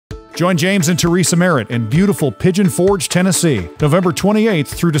Join James and Teresa Merritt in beautiful Pigeon Forge, Tennessee, November 28th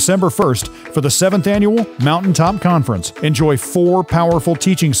through December 1st for the 7th Annual Mountaintop Conference. Enjoy 4 powerful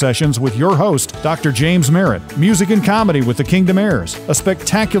teaching sessions with your host, Dr. James Merritt, music and comedy with the Kingdom Heirs, a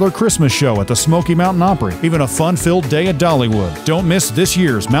spectacular Christmas show at the Smoky Mountain Opry, even a fun-filled day at Dollywood. Don't miss this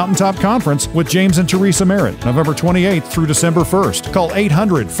year's Mountaintop Conference with James and Teresa Merritt, November 28th through December 1st. Call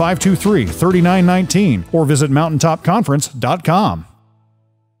 800-523-3919 or visit mountaintopconference.com.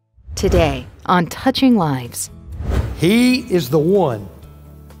 Today on Touching Lives. He is the one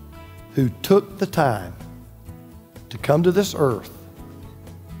who took the time to come to this earth,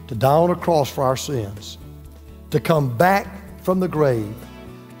 to die on a cross for our sins, to come back from the grave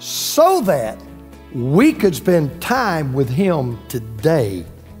so that we could spend time with Him today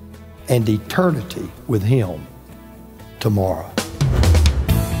and eternity with Him tomorrow.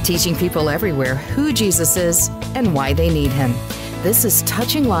 Teaching people everywhere who Jesus is and why they need Him. This is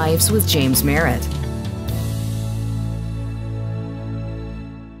Touching Lives with James Merritt.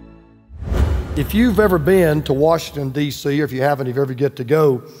 If you've ever been to Washington, D.C., or if you haven't, if you ever get to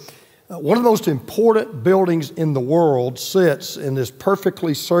go, one of the most important buildings in the world sits in this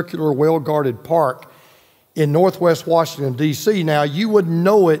perfectly circular, well-guarded park in northwest Washington, D.C. Now, you wouldn't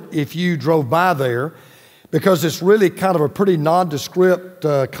know it if you drove by there because it's really kind of a pretty nondescript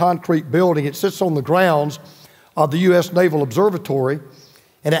concrete building. It sits on the grounds of the U.S. Naval Observatory,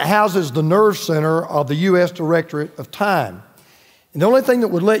 and it houses the nerve center of the U.S. Directorate of Time. And the only thing that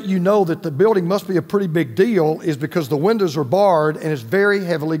would let you know that the building must be a pretty big deal is because the windows are barred and it's very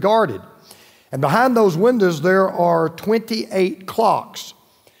heavily guarded. And behind those windows there are 28 clocks.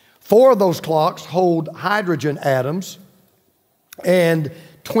 4 of those clocks hold hydrogen atoms, and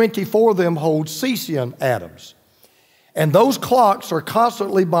 24 of them hold cesium atoms. And those clocks are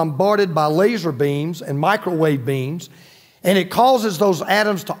constantly bombarded by laser beams and microwave beams, and it causes those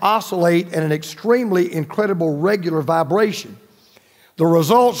atoms to oscillate at an extremely incredible regular vibration. The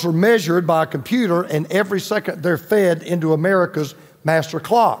results are measured by a computer, and every second they're fed into America's master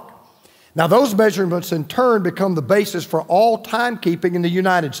clock. Now, those measurements in turn become the basis for all timekeeping in the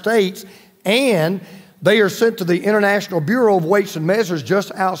United States, and they are sent to the International Bureau of Weights and Measures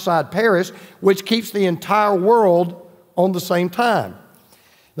just outside Paris, which keeps the entire world on the same time.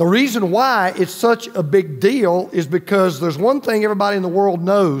 The reason why it's such a big deal is because there's one thing everybody in the world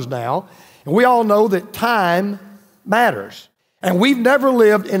knows now, and we all know that time matters. And we've never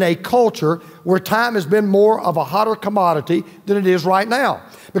lived in a culture where time has been more of a hotter commodity than it is right now,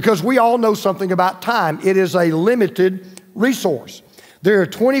 because we all know something about time. It is a limited resource. There are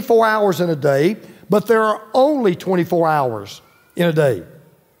 24 hours in a day, but there are only 24 hours in a day.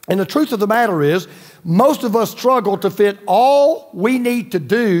 And the truth of the matter is, most of us struggle to fit all we need to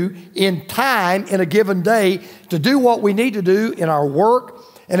do in time in a given day to do what we need to do in our work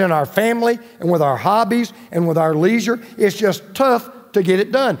and in our family and with our hobbies and with our leisure. It's just tough to get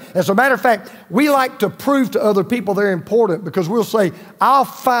it done. As a matter of fact, we like to prove to other people they're important because we'll say, I'll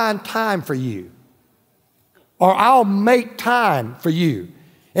find time for you, or I'll make time for you.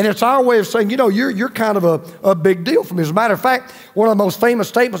 And it's our way of saying, you know, you're kind of a big deal for me. As a matter of fact, one of the most famous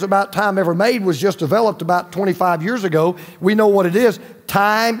statements about time ever made was just developed about 25 years ago. We know what it is.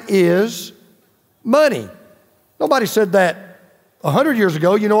 Time is money. Nobody said that 100 years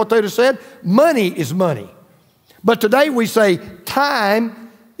ago. You know what they'd have said? Money is money. But today we say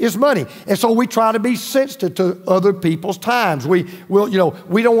time is money. And so we try to be sensitive to other people's times. We don't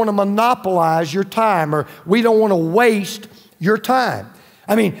want to monopolize your time, or we don't want to waste your time.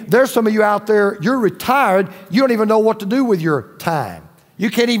 I mean, there's some of you out there, you're retired, you don't even know what to do with your time. You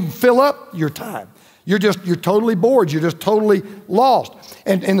can't even fill up your time. You're totally bored. You're just totally lost.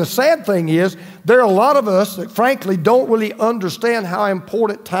 And the sad thing is, there are a lot of us that frankly don't really understand how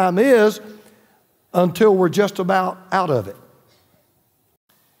important time is until we're just about out of it.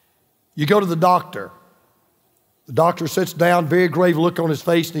 You go to the doctor. The doctor sits down, very grave look on his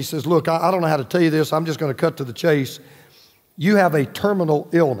face, and he says, look, I don't know how to tell you this. I'm just going to cut to the chase. You have a terminal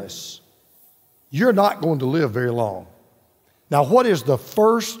illness. You're not going to live very long. Now, what is the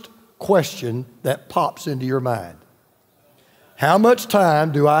first question that pops into your mind? How much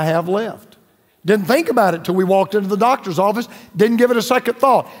time do I have left? Didn't think about it till we walked into the doctor's office. Didn't give it a second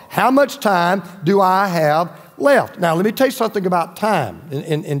thought. How much time do I have left? Now, let me tell you something about time,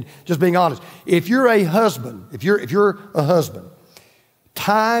 and just being honest. If you're a husband, if you're a husband,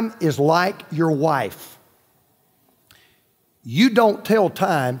 time is like your wife. You don't tell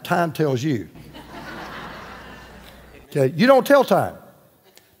time, time tells you. Okay, you don't tell time.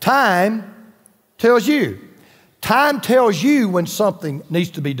 Time tells you. Time tells you when something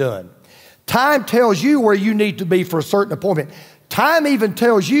needs to be done. Time tells you where you need to be for a certain appointment. Time even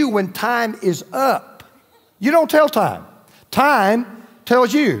tells you when time is up. You don't tell time. Time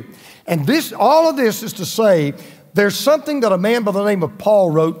tells you. And all of this is to say, there's something that a man by the name of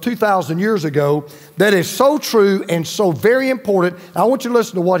Paul wrote 2,000 years ago that is so true and so very important. I want you to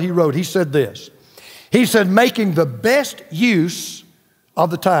listen to what he wrote. He said this. He said, making the best use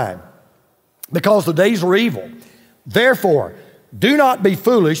of the time, because the days are evil. Therefore, do not be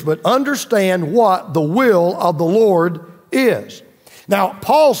foolish, but understand what the will of the Lord is. Now,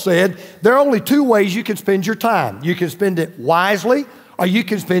 Paul said there are only two ways you can spend your time. You can spend it wisely, or you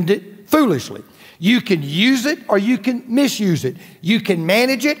can spend it foolishly. You can use it or you can misuse it. You can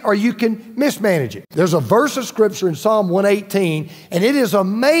manage it or you can mismanage it. There's a verse of Scripture in Psalm 118, and it is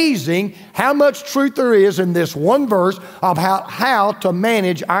amazing how much truth there is in this one verse of how to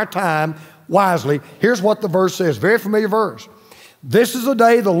manage our time wisely. Here's what the verse says, very familiar verse. This is the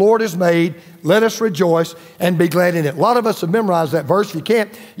day the Lord has made. Let us rejoice and be glad in it. A lot of us have memorized that verse. If you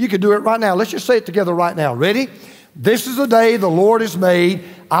can't, you can do it right now. Let's just say it together right now. Ready? This is the day the Lord has made.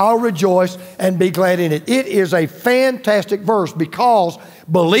 I'll rejoice and be glad in it. It is a fantastic verse because,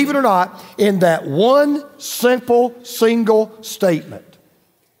 believe it or not, in that one simple, single statement,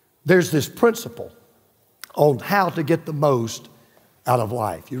 there's this principle on how to get the most out of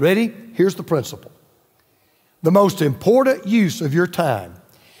life. You ready? Here's the principle. The most important use of your time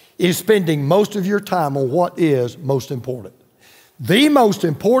is spending most of your time on what is most important. The most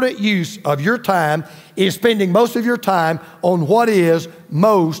important use of your time is spending most of your time on what is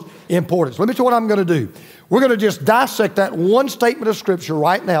most important. So let me tell you what I'm going to do. We're going to just dissect that one statement of Scripture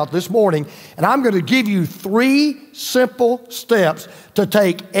right now this morning, and I'm going to give you 3 simple steps to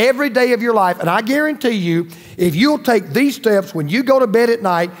take every day of your life. And I guarantee you, if you'll take these steps when you go to bed at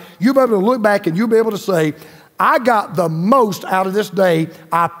night, you'll be able to look back and you'll be able to say, I got the most out of this day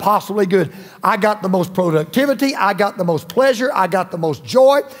I possibly could. I got the most productivity. I got the most pleasure. I got the most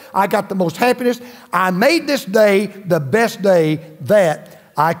joy. I got the most happiness. I made this day the best day that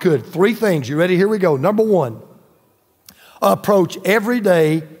I could. 3 things. You ready? Here we go. Number 1, approach every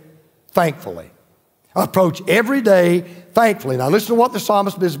day thankfully. Approach every day thankfully. Now listen to what the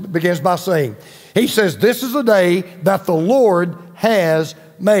psalmist begins by saying. He says, this is the day that the Lord has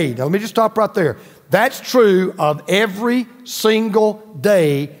made. Now let me just stop right there. That's true of every single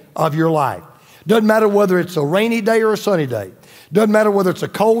day of your life. Doesn't matter whether it's a rainy day or a sunny day. Doesn't matter whether it's a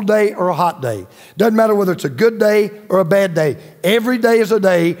cold day or a hot day. Doesn't matter whether it's a good day or a bad day. Every day is a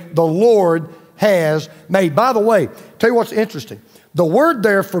day the Lord has made. By the way, tell you what's interesting. The word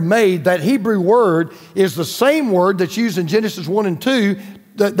there for made, that Hebrew word, is the same word that's used in Genesis 1 and 2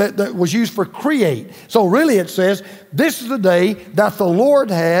 that was used for create. So really it says, this is the day that the Lord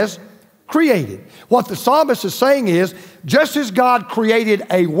has created. What the psalmist is saying is, just as God created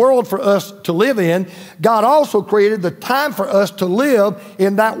a world for us to live in, God also created the time for us to live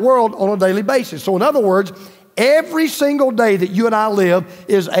in that world on a daily basis. So in other words, every single day that you and I live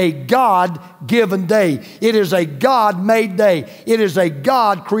is a God-given day. It is a God-made day. It is a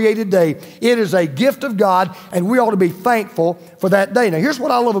God-created day. It is a gift of God, and we ought to be thankful for that day. Now here's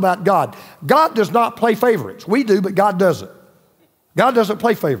what I love about God. God does not play favorites. We do, but God doesn't. God doesn't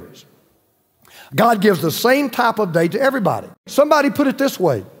play favorites. God gives the same type of day to everybody. Somebody put it this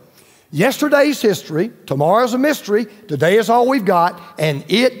way. Yesterday's history, tomorrow's a mystery, today is all we've got, and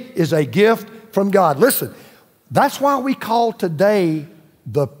it is a gift from God. Listen, that's why we call today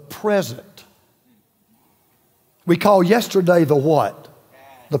the present. We call yesterday the what?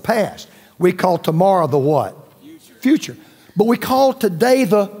 The past. We call tomorrow the what? Future. But we call today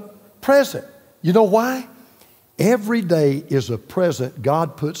the present. You know why? Every day is a present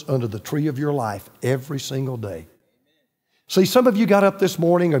God puts under the tree of your life every single day. See, some of you got up this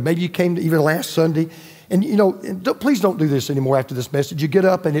morning, or maybe you came to even last Sunday, and please don't do this anymore after this message. You get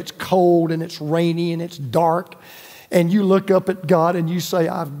up and it's cold and it's rainy and it's dark, and you look up at God and you say,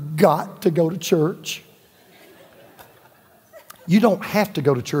 I've got to go to church. You don't have to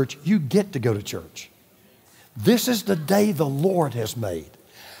go to church. You get to go to church. This is the day the Lord has made.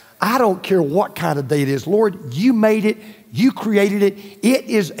 I don't care what kind of day it is. Lord, you made it. You created it. It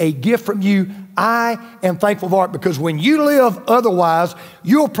is a gift from you. I am thankful for it, because when you live otherwise,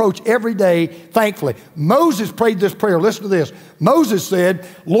 you approach every day thankfully. Moses prayed this prayer. Listen to this. Moses said,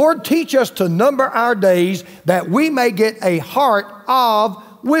 Lord, teach us to number our days that we may get a heart of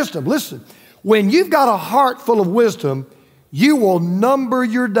wisdom. Listen, when you've got a heart full of wisdom, you will number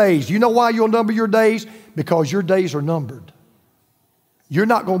your days. You know why you'll number your days? Because your days are numbered. You're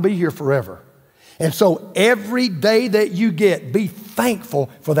not going to be here forever. And so every day that you get, be thankful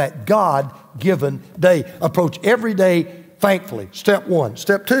for that God-given day. Approach every day thankfully. Step 1.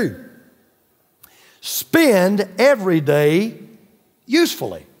 Step 2, spend every day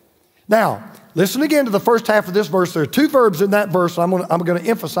usefully. Now, listen again to the first half of this verse. There are two verbs in that verse. I'm going to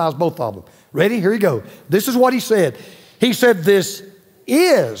emphasize both of them. Ready? Here you go. This is what he said. He said, this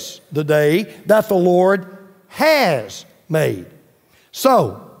is the day that the Lord has made.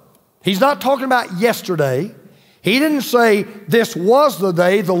 So, he's not talking about yesterday. He didn't say this was the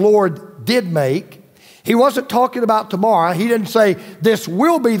day the Lord did make. He wasn't talking about tomorrow. He didn't say this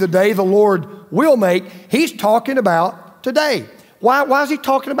will be the day the Lord will make. He's talking about today. Why is he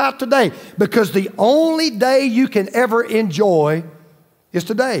talking about today? Because the only day you can ever enjoy is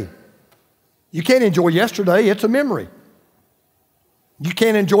today. You can't enjoy yesterday. It's a memory. You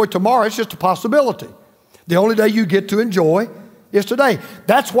can't enjoy tomorrow. It's just a possibility. The only day you get to enjoy is today.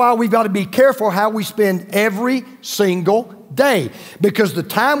 That's why we've got to be careful how we spend every single day, because the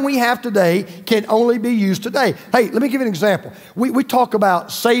time we have today can only be used today. Hey, let me give you an example. We talk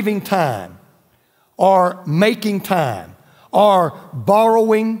about saving time or making time or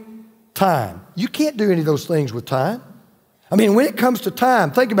borrowing time. You can't do any of those things with time. I mean, when it comes to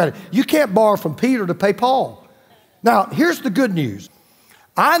time, think about it. You can't borrow from Peter to pay Paul. Now, here's the good news.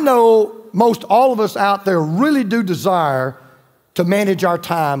 I know most all of us out there really do desire to manage our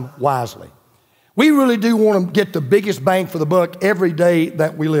time wisely. We really do want to get the biggest bang for the buck every day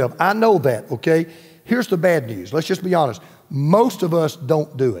that we live. I know that, okay? Here's the bad news. Let's just be honest. Most of us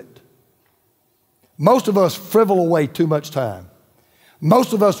don't do it. Most of us frivol away too much time.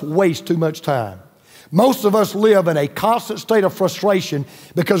 Most of us waste too much time. Most of us live in a constant state of frustration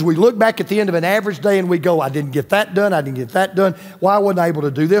because we look back at the end of an average day and we go, I didn't get that done, I didn't get that done. Why wasn't I able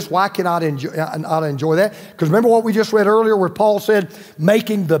to do this? Why can I not enjoy that? Because remember what we just read earlier where Paul said,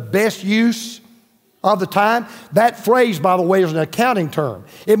 making the best use of the time? That phrase, by the way, is an accounting term.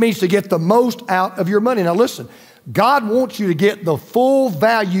 It means to get the most out of your money. Now listen, God wants you to get the full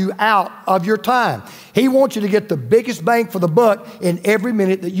value out of your time. He wants you to get the biggest bang for the buck in every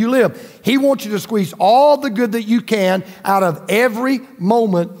minute that you live. He wants you to squeeze all the good that you can out of every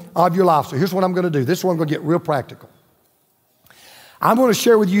moment of your life. So here's what I'm going to do. This is where I'm going to get real practical. I'm going to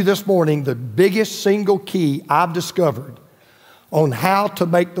share with you this morning the biggest single key I've discovered on how to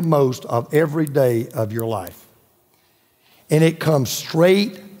make the most of every day of your life. And it comes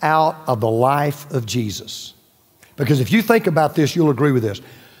straight out of the life of Jesus. Because if you think about this, you'll agree with this.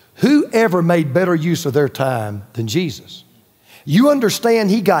 Who ever made better use of their time than Jesus? You understand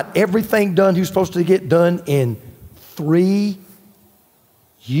he got everything done he was supposed to get done in 3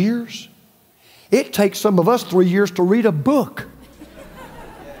 years? It takes some of us 3 years to read a book.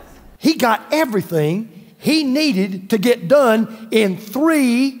 He got everything he needed to get done in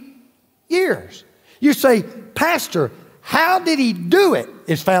 3 years. You say, Pastor, how did he do it?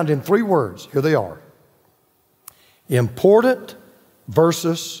 It's found in 3 words. Here they are. Important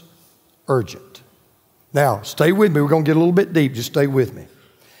versus urgent. Now, stay with me. We're going to get a little bit deep. Just stay with me.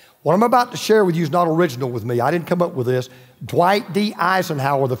 What I'm about to share with you is not original with me. I didn't come up with this. Dwight D.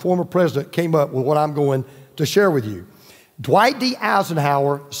 Eisenhower, the former president, came up with what I'm going to share with you. Dwight D.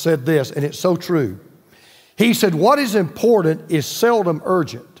 Eisenhower said this, and it's so true. He said, what is important is seldom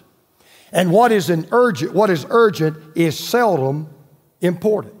urgent. And what is urgent is seldom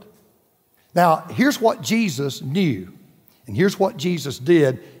important. Now, here's what Jesus knew, and here's what Jesus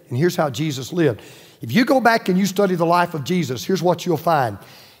did, and here's how Jesus lived. If you go back and you study the life of Jesus, here's what you'll find.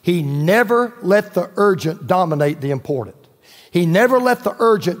 He never let the urgent dominate the important. He never let the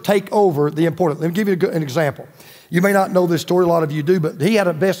urgent take over the important. Let me give you an example. You may not know this story, a lot of you do, but he had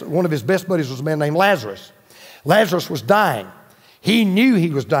one of his best buddies was a man named Lazarus. Lazarus was dying. He knew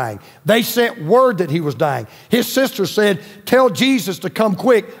he was dying. They sent word that he was dying. His sister said, tell Jesus to come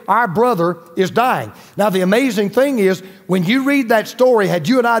quick. Our brother is dying. Now, the amazing thing is, when you read that story, had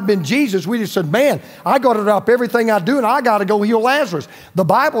you and I been Jesus, we'd have said, man, I got to drop everything I do and I got to go heal Lazarus. The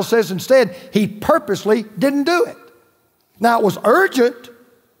Bible says instead, he purposely didn't do it. Now, it was urgent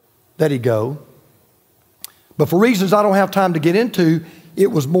that he go, but for reasons I don't have time to get into, it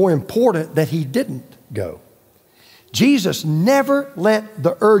was more important that he didn't go. Jesus never let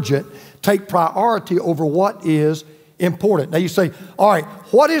the urgent take priority over what is important. Now you say, all right,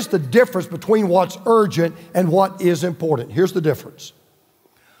 what is the difference between what's urgent and what is important? Here's the difference.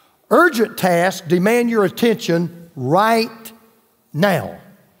 Urgent tasks demand your attention right now.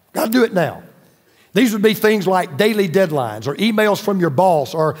 Got to do it now. These would be things like daily deadlines or emails from your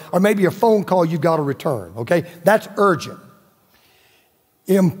boss or maybe a phone call you've got to return, okay? That's urgent.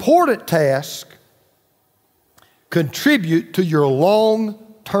 Important tasks contribute to your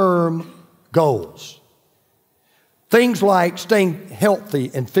long-term goals. Things like staying healthy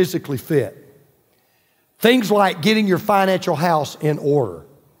and physically fit. Things like getting your financial house in order.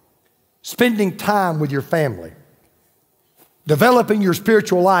 Spending time with your family. Developing your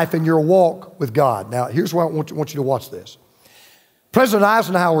spiritual life and your walk with God. Now, here's why I want you to watch this. President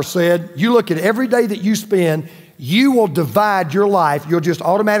Eisenhower said, you look at every day that you spend, you will divide your life. You'll just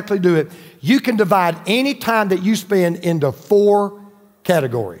automatically do it. You can divide any time that you spend into 4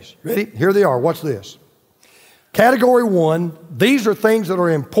 categories. Ready? Here they are. Watch this. Category 1, these are things that are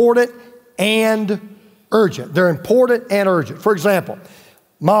important and urgent. They're important and urgent. For example,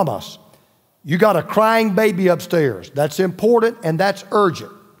 mamas, you got a crying baby upstairs. That's important and that's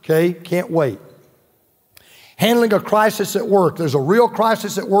urgent. Okay? Can't wait. Handling a crisis at work. There's a real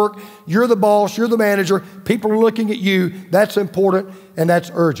crisis at work. You're the boss. You're the manager. People are looking at you. That's important and that's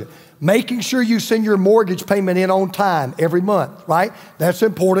urgent. Making sure you send your mortgage payment in on time every month, right? That's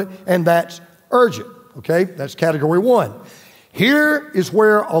important and that's urgent, okay? That's category 1. Here is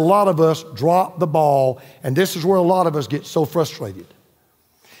where a lot of us drop the ball, and this is where a lot of us get so frustrated.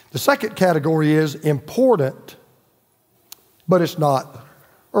 The second category is important, but it's not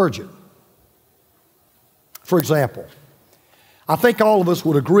urgent. For example, I think all of us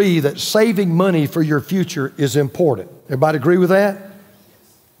would agree that saving money for your future is important. Everybody agree with that?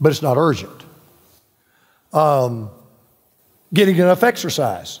 But it's not urgent. Getting enough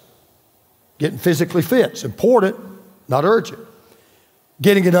exercise, getting physically fit, it's important, not urgent.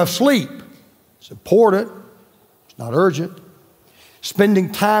 Getting enough sleep, it's important, it's not urgent.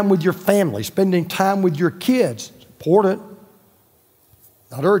 Spending time with your family, spending time with your kids, it's important,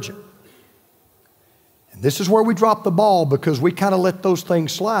 not urgent. And this is where we drop the ball because we kind of let those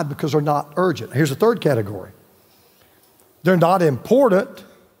things slide because they're not urgent. Here's the third category. They're not important,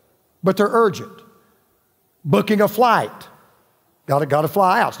 but they're urgent. Booking a flight. Got to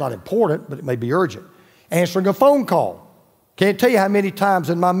fly out. It's not important, but it may be urgent. Answering a phone call. Can't tell you how many times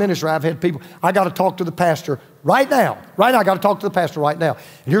in my ministry I've had people, I got to talk to the pastor right now. Right now, I got to talk to the pastor right now.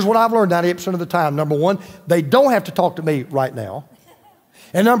 And here's what I've learned 98% of the time. Number 1, they don't have to talk to me right now.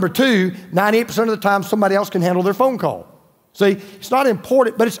 And number 2, 98% of the time somebody else can handle their phone call. See, it's not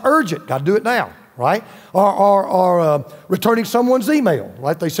important, but it's urgent. Got to do it now. Right? Or returning someone's email,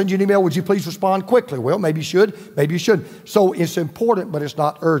 right? They send you an email, would you please respond quickly? Well, maybe you should, maybe you shouldn't. So it's important, but it's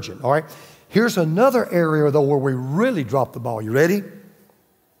not urgent, all right? Here's another area, though, where we really drop the ball. You ready?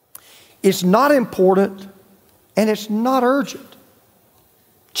 It's not important, and it's not urgent.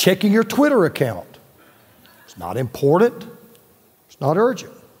 Checking your Twitter account. It's not important, it's not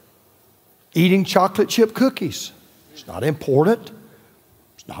urgent. Eating chocolate chip cookies. It's not important,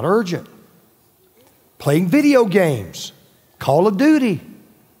 it's not urgent. Playing video games, Call of Duty.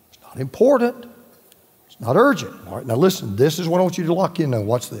 It's not important. It's not urgent. All right, now listen, this is what I want you to lock in on.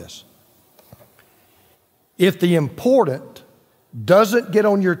 Watch this. If the important doesn't get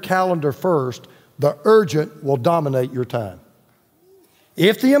on your calendar first, the urgent will dominate your time.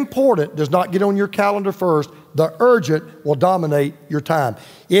 If the important does not get on your calendar first, the urgent will dominate your time.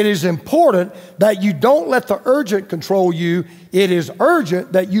 It is important that you don't let the urgent control you. It is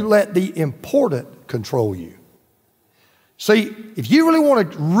urgent that you let the important control you. See, if you really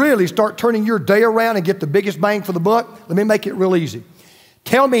want to really start turning your day around and get the biggest bang for the buck, let me make it real easy.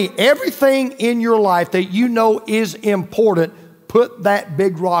 Tell me everything in your life that you know is important. Put that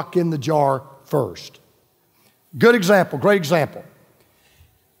big rock in the jar first. Good example, great example.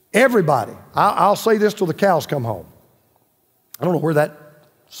 Everybody, I'll say this till the cows come home. I don't know where that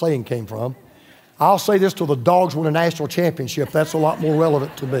saying came from. I'll say this till the dogs win a national championship. That's a lot more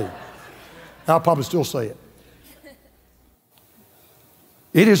relevant to me. I'll probably still say it.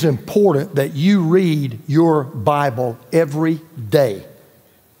 It is important that you read your Bible every day,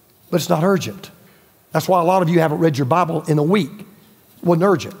 but it's not urgent. That's why a lot of you haven't read your Bible in a week. It wasn't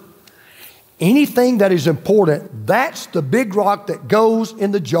urgent. Anything that is important, that's the big rock that goes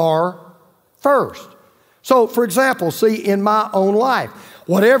in the jar first. So, for example, see, in my own life,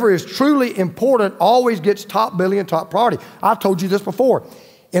 whatever is truly important always gets top billing and top priority. I've told you this before.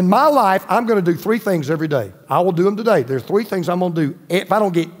 In my life, I'm going to do 3 things every day. I will do them today. There's 3 things I'm going to do. If I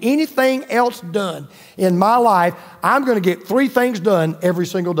don't get anything else done in my life, I'm going to get 3 things done every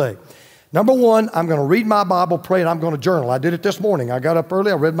single day. Number 1, I'm going to read my Bible, pray, and I'm going to journal. I did it this morning. I got up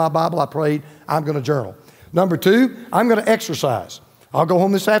early, I read my Bible, I prayed, I'm going to journal. Number 2, I'm going to exercise. I'll go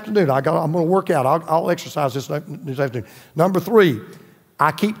home this afternoon. I'm going to work out. I'll exercise this afternoon. Number 3,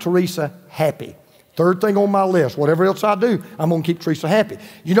 I keep Teresa happy. 3rd thing on my list, whatever else I do, I'm going to keep Teresa happy.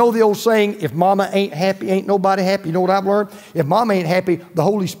 You know the old saying, if mama ain't happy, ain't nobody happy. You know what I've learned? If mama ain't happy, the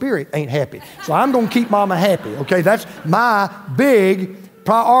Holy Spirit ain't happy. So I'm going to keep mama happy, okay? That's my big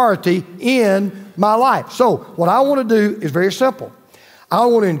priority in my life. So what I want to do is very simple. I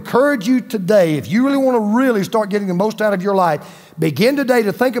want to encourage you today, if you really want to really start getting the most out of your life, Begin today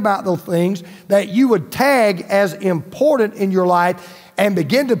to think about those things that you would tag as important in your life and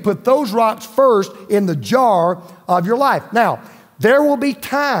begin to put those rocks first in the jar of your life. Now, there will be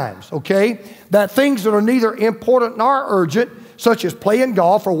times, okay, that things that are neither important nor urgent, such as playing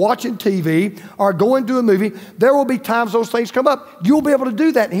golf or watching TV or going to a movie, there will be times those things come up. You'll be able to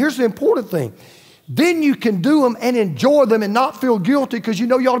do that. And here's the important thing. Then you can do them and enjoy them and not feel guilty because you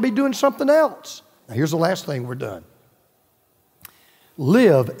know you ought to be doing something else. Now, here's the last thing we're done.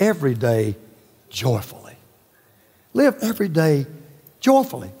 Live every day joyfully. Live every day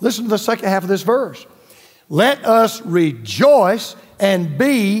joyfully. Listen to the second half of this verse. Let us rejoice and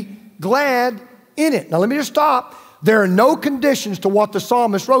be glad in it. Now, let me just stop. There are no conditions to what the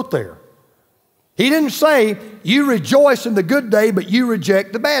psalmist wrote there. He didn't say, you rejoice in the good day, but you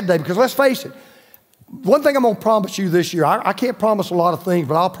reject the bad day. Because let's face it, one thing I'm going to promise you this year, I can't promise a lot of things,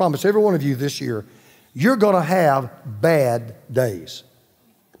 but I'll promise every one of you this year, you're going to have bad days.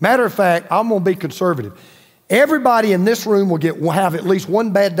 Matter of fact, I'm going to be conservative. Everybody in this room will have at least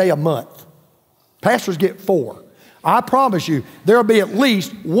one bad day a month. Pastors get 4. I promise you, there'll be at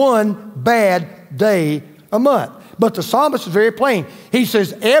least one bad day a month. But the psalmist is very plain. He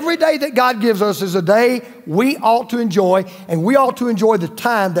says every day that God gives us is a day we ought to enjoy, and we ought to enjoy the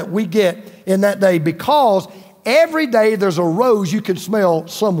time that we get in that day, because every day there's a rose you can smell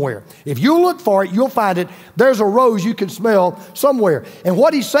somewhere. If you look for it, you'll find it. There's a rose you can smell somewhere. And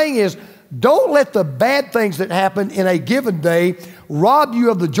what he's saying is, don't let the bad things that happen in a given day rob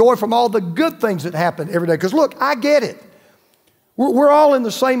you of the joy from all the good things that happen every day. Because look, I get it. We're all in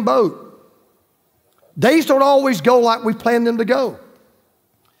the same boat. Days don't always go like we plan them to go.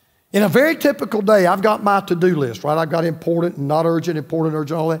 In a very typical day, I've got my to-do list, right? I've got important and not urgent, important,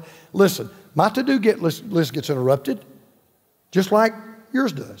 urgent, all that. Listen, my to-do list gets interrupted, just like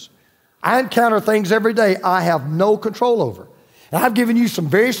yours does. I encounter things every day I have no control over. And I've given you some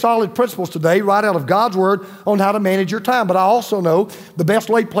very solid principles today, right out of God's Word, on how to manage your time. But I also know the best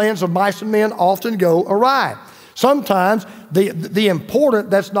laid plans of mice and men often go awry. Sometimes the important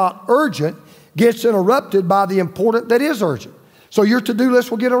that's not urgent gets interrupted by the important that is urgent. So your to-do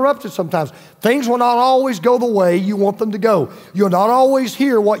list will get interrupted sometimes. Things will not always go the way you want them to go. You'll not always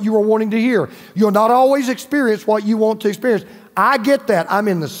hear what you are wanting to hear. You'll not always experience what you want to experience. I get that. I'm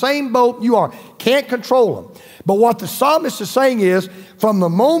in the same boat you are. Can't control them. But what the psalmist is saying is, from the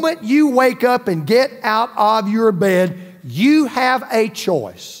moment you wake up and get out of your bed, you have a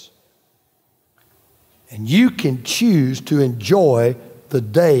choice. And you can choose to enjoy the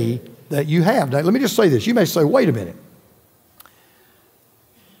day that you have. Now, let me just say this. You may say, wait a minute.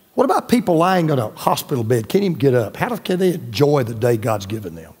 What about people lying on a hospital bed, can't even get up? How can they enjoy the day God's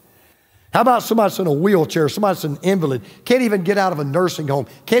given them? How about somebody that's in a wheelchair, somebody that's an invalid, can't even get out of a nursing home,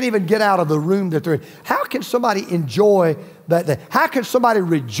 can't even get out of the room that they're in? How can somebody enjoy that day? How can somebody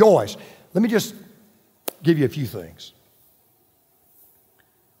rejoice? Let me just give you a few things.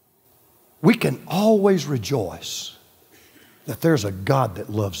 We can always rejoice that there's a God that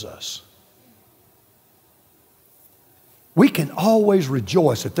loves us. We can always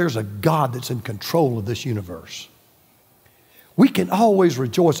rejoice that there's a God that's in control of this universe. We can always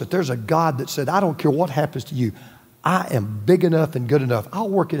rejoice that there's a God that said, I don't care what happens to you. I am big enough and good enough. I'll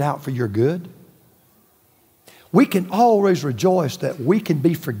work it out for your good. We can always rejoice that we can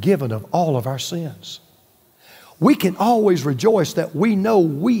be forgiven of all of our sins. We can always rejoice that we know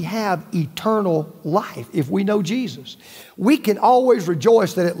we have eternal life if we know Jesus. We can always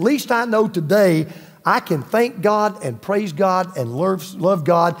rejoice that at least I know today I can thank God and praise God and love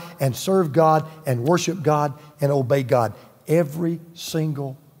God and serve God and worship God and obey God every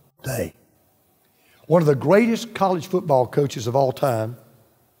single day. One of the greatest college football coaches of all time,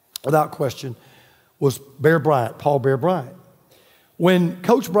 without question, was Bear Bryant, Paul Bear Bryant. When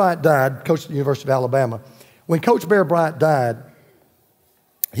Coach Bryant died, coach at the University of Alabama, when Coach Bear Bryant died,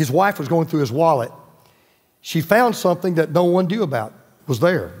 his wife was going through his wallet. She found something that no one knew about was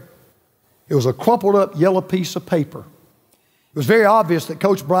there. It was a crumpled up yellow piece of paper. It was very obvious that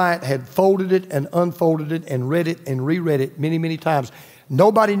Coach Bryant had folded it and unfolded it and read it and reread it many, many times.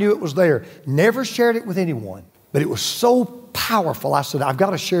 Nobody knew it was there. Never shared it with anyone. But it was so powerful. I said, I've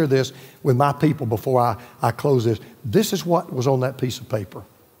got to share this with my people before I close this. This is what was on that piece of paper.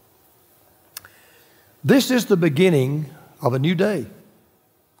 This is the beginning of a new day.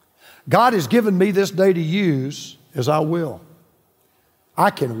 God has given me this day to use as I will. I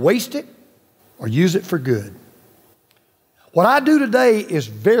can waste it or use it for good. What I do today is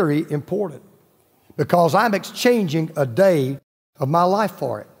very important because I'm exchanging a day of my life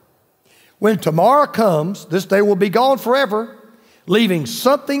for it. When tomorrow comes, this day will be gone forever, leaving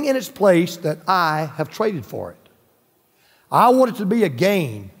something in its place that I have traded for it. I want it to be a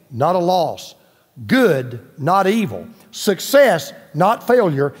gain, not a loss. Good, not evil. Success, not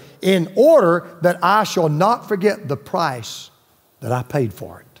failure, in order that I shall not forget the price that I paid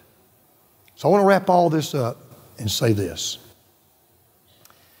for it. So I want to wrap all this up and say this.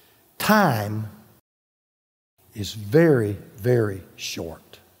 Time is very, very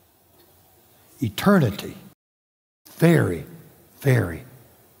short. Eternity, very, very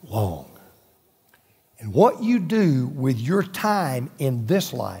long. And what you do with your time in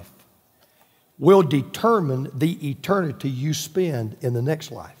this life will determine the eternity you spend in the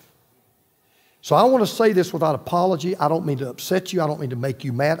next life. So I want to say this without apology. I don't mean to upset you. I don't mean to make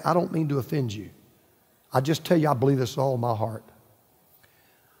you mad. I don't mean to offend you. I just tell you, I believe this with all my heart.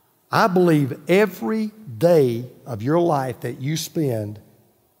 I believe every day of your life that you spend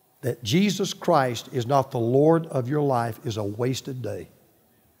that Jesus Christ is not the Lord of your life is a wasted day.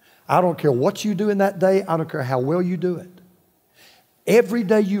 I don't care what you do in that day. I don't care how well you do it. Every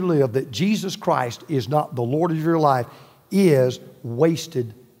day you live that Jesus Christ is not the Lord of your life is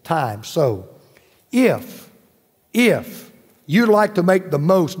wasted time. So, if you'd like to make the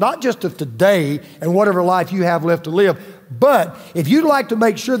most, not just of today and whatever life you have left to live, but if you'd like to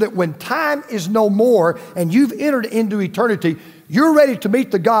make sure that when time is no more and you've entered into eternity, you're ready to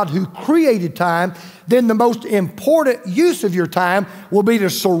meet the God who created time, then the most important use of your time will be to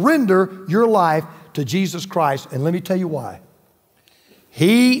surrender your life to Jesus Christ. And let me tell you why.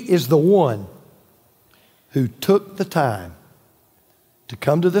 He is the one who took the time to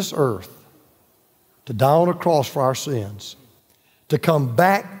come to this earth, to die on a cross for our sins, to come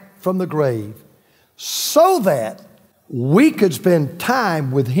back from the grave, so that we could spend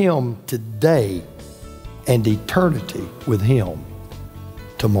time with Him today and eternity with Him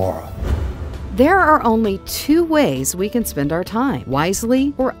tomorrow. There are only two ways we can spend our time,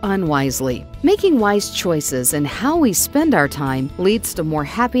 wisely or unwisely. Making wise choices in how we spend our time leads to more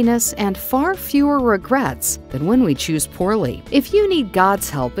happiness and far fewer regrets than when we choose poorly. If you need God's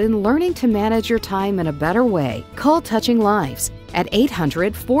help in learning to manage your time in a better way, call Touching Lives at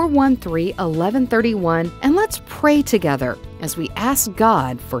 800-413-1131 and let's pray together as we ask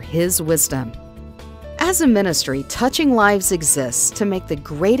God for His wisdom. As a ministry, Touching Lives exists to make the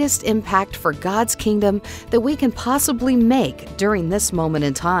greatest impact for God's kingdom that we can possibly make during this moment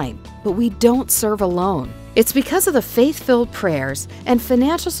in time. But we don't serve alone. It's because of the faith-filled prayers and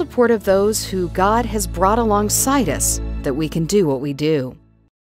financial support of those who God has brought alongside us that we can do what we do.